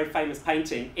way, is a very famous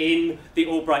painting in the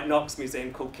Albright Knox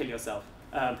Museum called Kill Yourself.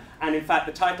 And in fact,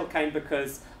 the title came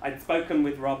because I'd spoken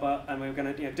with Robert, and we were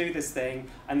going to do this thing,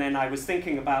 and then I was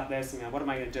thinking about this, and what am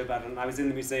I going to do about it? And I was in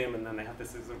the museum, and then they had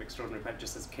this sort of extraordinary prep,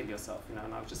 just says kill yourself,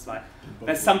 and I was just like,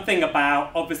 there's something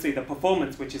about obviously the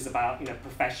performance, which is about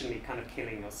professionally kind of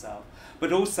killing yourself,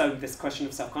 but also this question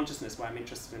of self-consciousness, where I'm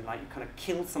interested in, like, you kind of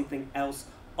kill something else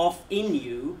off in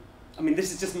you. I mean,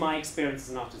 this is just my experience as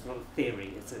an artist, not a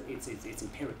theory. It's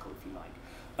empirical, if you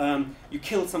like. You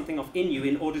kill something off in you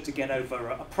in order to get over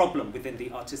a problem within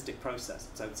the artistic process.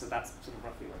 So that's sort of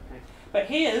roughly what it came. But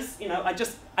here's,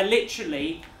 I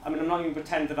literally, I'm not going to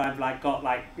pretend that I've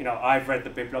I've read the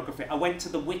bibliography. I went to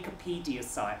the Wikipedia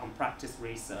site on practice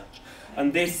research,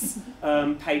 and this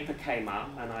paper came out,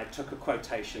 and I took a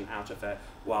quotation out of it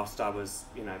whilst I was,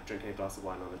 drinking a glass of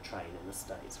wine on a train in the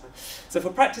States. So for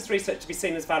practice research to be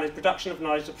seen as valid, production of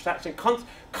knowledge abstraction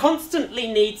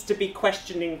constantly needs to be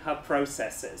questioning her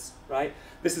processes, right?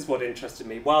 This is what interested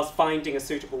me, whilst finding a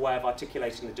suitable way of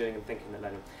articulating the doing and thinking that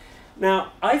led him.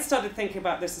 Now, I started thinking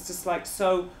about this as just like,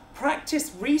 so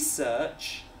practice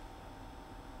research,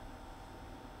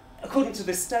 according to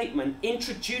this statement,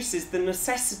 introduces the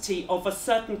necessity of a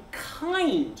certain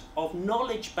kind of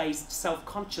knowledge-based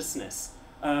self-consciousness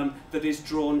that is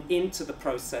drawn into the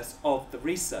process of the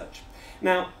research.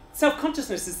 Now,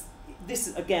 self-consciousness is, this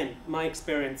is, again, my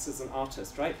experience as an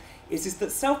artist, right, is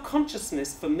that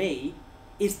self-consciousness, for me,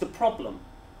 is the problem.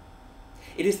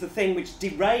 It is the thing which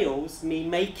derails me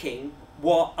making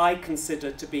what I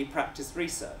consider to be practice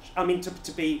research. I mean,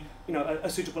 to be, a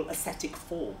suitable aesthetic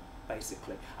form,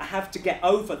 basically. I have to get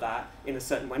over that in a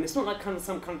certain way. And it's not like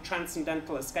some kind of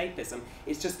transcendental escapism.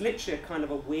 It's just literally a kind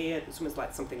of a weird, it's almost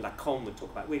like something Lacan would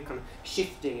talk about, weird kind of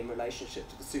shifting in relationship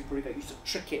to the superego. You sort of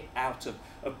trick it out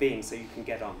of being so you can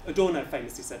get on. Adorno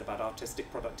famously said about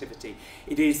artistic productivity,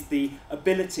 it is the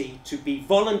ability to be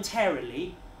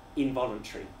voluntarily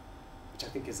involuntary, which I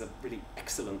think is a really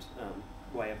excellent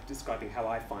way of describing how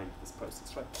I find this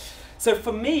process, right? So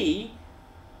for me,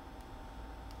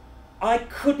 I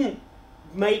couldn't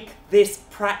make this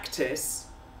practice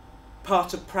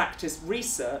part of practice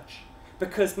research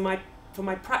because for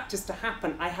my practice to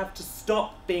happen, I have to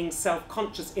stop being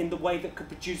self-conscious in the way that could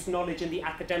produce knowledge in the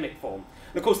academic form.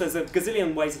 And of course, there's a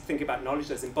gazillion ways of thinking about knowledge.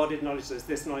 There's embodied knowledge, there's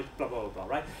this knowledge, blah, blah, blah, blah,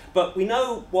 right? But we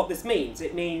know what this means.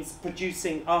 It means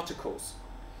producing articles.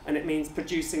 And it means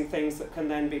producing things that can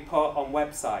then be put on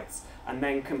websites and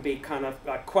then can be kind of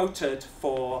like quoted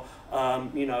for,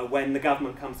 when the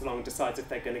government comes along and decides if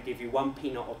they're going to give you 1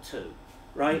 peanut or 2,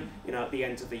 right? At the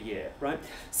end of the year, right?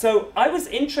 So I was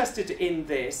interested in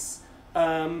this.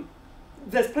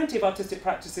 There's plenty of artistic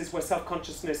practices where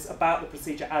self-consciousness about the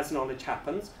procedure as knowledge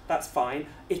happens. That's fine.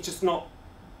 It's just not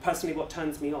personally what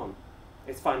turns me on.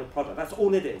 It's final product. That's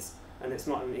all it is. And it's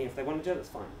not, if they want to do it, that's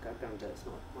fine. Go and do it. It's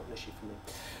not an issue for me.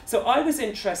 So I was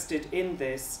interested in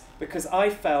this because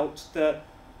I felt that,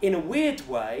 in a weird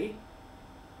way,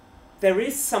 there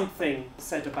is something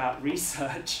said about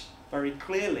research very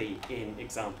clearly in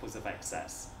examples of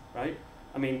excess, right?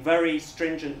 I mean, very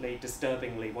stringently,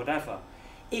 disturbingly, whatever.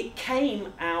 It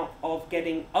came out of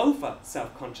getting over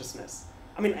self-consciousness.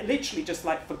 I mean, literally just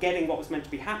like forgetting what was meant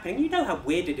to be happening. You know how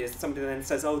weird it is. Somebody then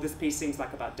says, oh, this piece sings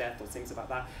like about death or sings about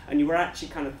that. And you were actually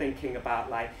kind of thinking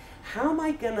about, like, how am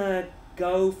I going to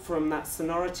go from that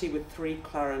sonority with 3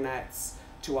 clarinets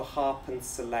to a harp and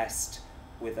celeste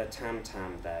with a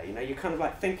tam-tam there? You're kind of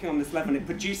like thinking on this level, and it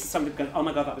produces something that goes, oh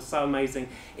my God, that was so amazing.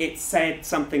 It said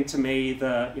something to me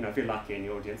that, if you're lucky in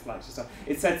your audience, likes your stuff,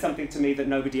 it said something to me that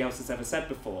nobody else has ever said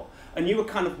before. And you were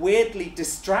kind of weirdly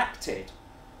distracted,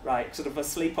 right, sort of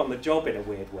asleep on the job in a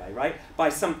weird way, right, by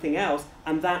something else,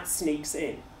 and that sneaks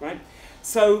in, right?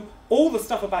 So all the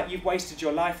stuff about you've wasted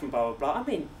your life and blah, blah,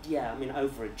 blah,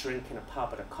 over a drink in a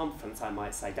pub at a conference, I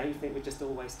might say, don't you think we're just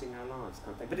all wasting our lives,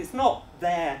 kind of thing? But it's not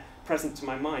there present to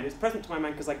my mind. It's present to my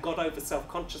mind because I got over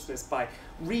self-consciousness by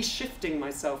reshifting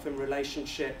myself in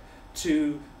relationship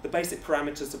to the basic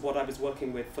parameters of what I was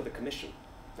working with for the commission.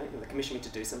 Right? They commissioned me to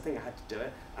do something, I had to do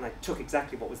it, and I took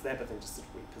exactly what was there, but then just sort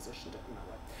of repositioned it in that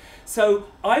way. So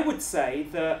I would say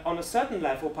that on a certain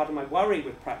level, part of my worry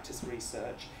with practice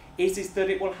research is that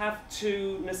it will have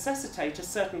to necessitate a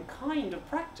certain kind of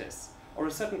practice, or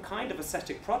a certain kind of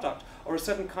aesthetic product, or a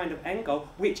certain kind of end goal,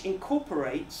 which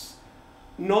incorporates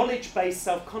knowledge-based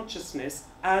self-consciousness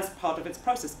as part of its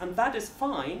process. And that is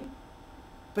fine,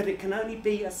 but it can only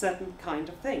be a certain kind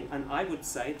of thing. And I would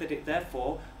say that it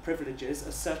therefore privileges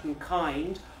a certain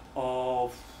kind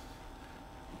of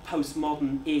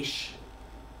postmodern-ish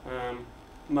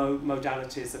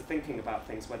modalities of thinking about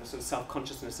things, where the sort of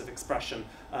self-consciousness of expression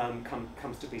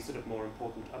comes to be sort of more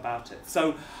important about it.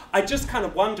 So I just kind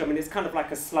of wonder, I mean, it's kind of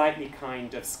like a slightly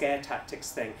kind of scare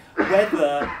tactics thing,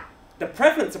 whether the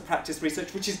prevalence of practice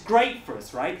research, which is great for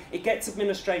us, right? It gets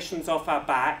administrations off our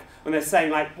back when they're saying,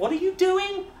 like, what are you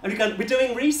doing? And we're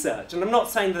doing research. And I'm not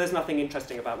saying that there's nothing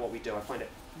interesting about what we do. I find it,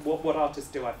 what artists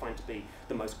do, I find to be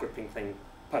the most gripping thing,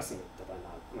 personally, that I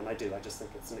know. I mean, I do. I just think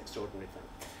it's an extraordinary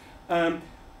thing.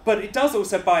 But it does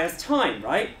also buy us time,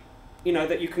 right? You know,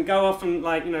 that you can go off and,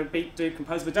 like, you know, beat, do,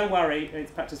 compose, but don't worry,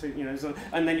 it's practice, you know, so,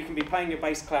 and then you can be playing your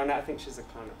bass clarinet. I think she's a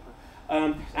clarinet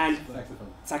player. And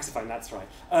saxophone, that's right.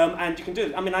 And you can do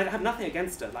it. I mean, I have nothing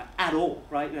against her, like, at all,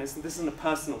 right? You know, so this isn't a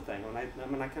personal thing. And I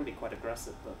mean, I can be quite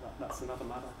aggressive, but that's another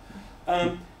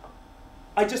matter.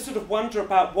 I just sort of wonder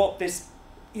about what this,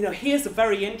 you know, here's a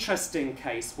very interesting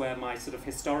case where my sort of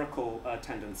historical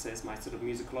tendencies, my sort of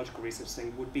musicological research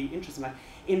thing would be interesting. Like,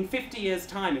 in 50 years'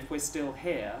 time, if we're still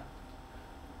here,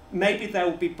 maybe there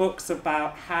will be books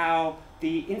about how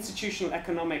the institutional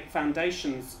economic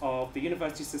foundations of the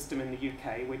university system in the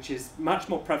UK, which is much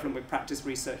more prevalent with practice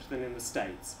research than in the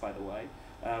States, by the way,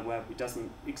 where it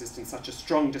doesn't exist in such a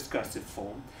strong discursive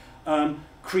form,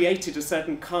 created a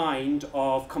certain kind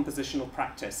of compositional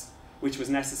practice, which was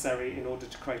necessary in order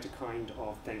to create a kind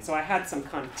of thing. So I had some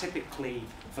kind of typically,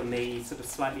 for me, sort of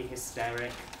slightly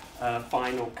hysteric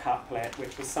final couplet,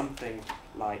 which was something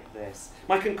like this.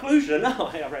 My conclusion,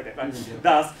 I read it, right?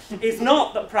 Thus, is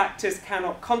not that practice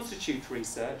cannot constitute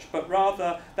research, but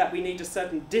rather that we need a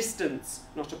certain distance,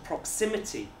 not a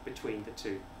proximity between the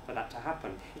two for that to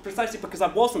happen. It's precisely because I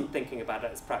wasn't thinking about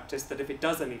it as practice that if it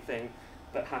does anything,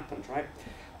 that happens, right?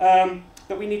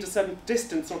 That we need a certain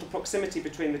distance, not a proximity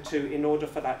between the two in order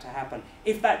for that to happen.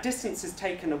 If that distance is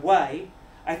taken away,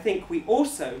 I think we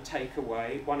also take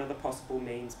away one of the possible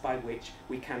means by which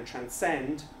we can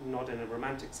transcend, not in a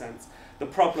romantic sense, the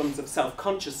problems of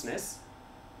self-consciousness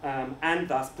and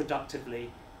thus productively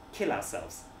kill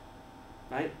ourselves,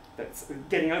 right? That's,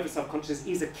 getting over self-consciousness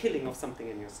is a killing of something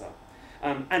in yourself.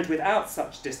 And without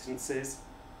such distances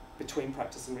between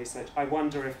practice and research, I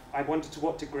wonder to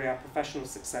what degree our professional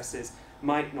successes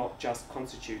might not just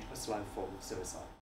constitute a slow form of suicide.